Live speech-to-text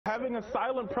having a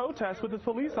silent protest with his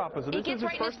police officer. This is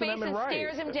his First Amendment right.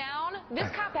 Stares him down. This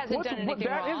cop hasn't done anything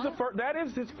wrong. That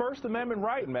is his First Amendment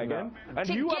right, Megan. And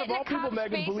you, out of all people,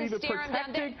 Megan, believe it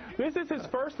protecting. This is his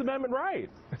First Amendment right.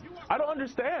 I don't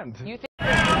understand. You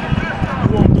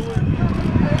won't do it.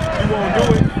 You won't do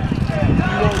it.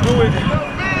 You won't do it.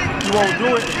 You won't do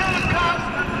it.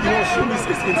 You won't shoot me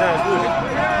 16 times, will you?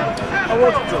 I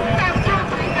want you to.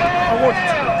 I want you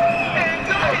to.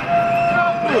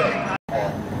 Do it.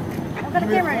 I'll put a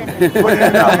camera in. Take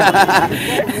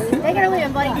it or leave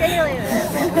it, buddy. Take it or leave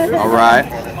it. All right.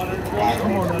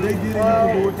 Come on, now. They get it.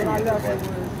 You can do it too.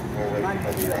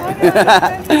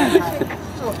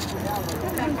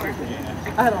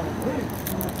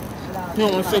 You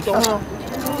don't want to shake your arm?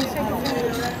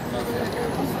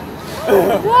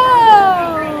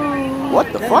 Whoa! What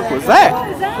the fuck was that?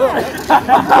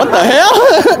 What the hell?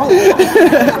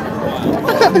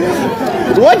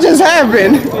 What just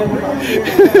happened?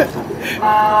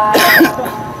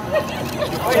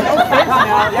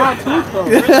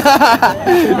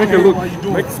 Make it look.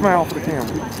 Make a smile for the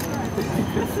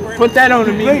camera. Put that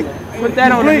on me. Put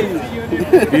that on me.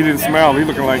 He didn't smile. He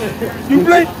looking like you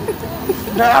blink.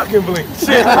 Nah, I can blink.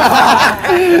 Shit.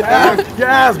 Your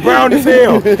eyes brown as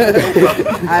hell.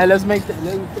 Alright, let's make that.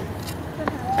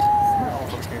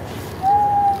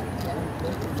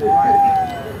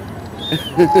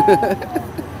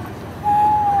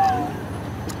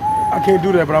 I can't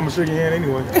do that, but I'm gonna shake your hand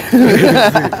anyway.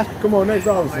 Come on, next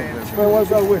officer. Man,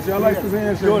 what's up with you? I like this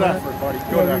handshake. Go that for buddy.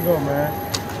 Go there you go, man.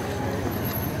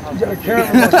 You got a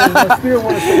camera, I still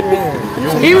want to shake your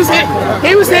hand.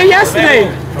 He was here yesterday.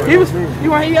 You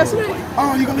weren't here yesterday?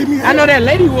 Oh, you gonna leave me here? I know that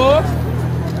lady was.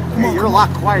 Hey, you're a lot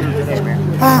quieter today, man.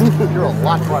 You're a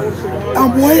lot quieter.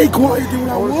 I'm way quieter than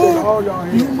I was.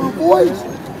 You know my voice.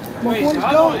 My voice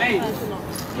gone. Hey.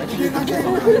 I want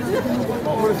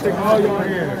to shake all your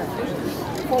hands.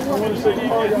 I want to shake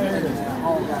all your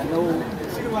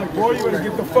hands. She's like, boy, you better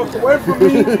get the fuck away from me.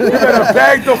 You better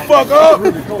back the fuck up.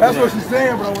 That's what she's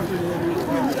saying, but I want to shake your hands.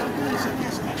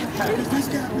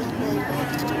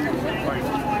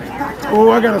 Oh,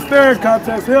 I got a staring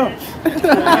contest here.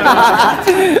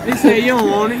 He said you don't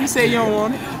want it. He said you don't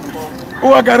want it.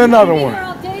 Oh, I got another one.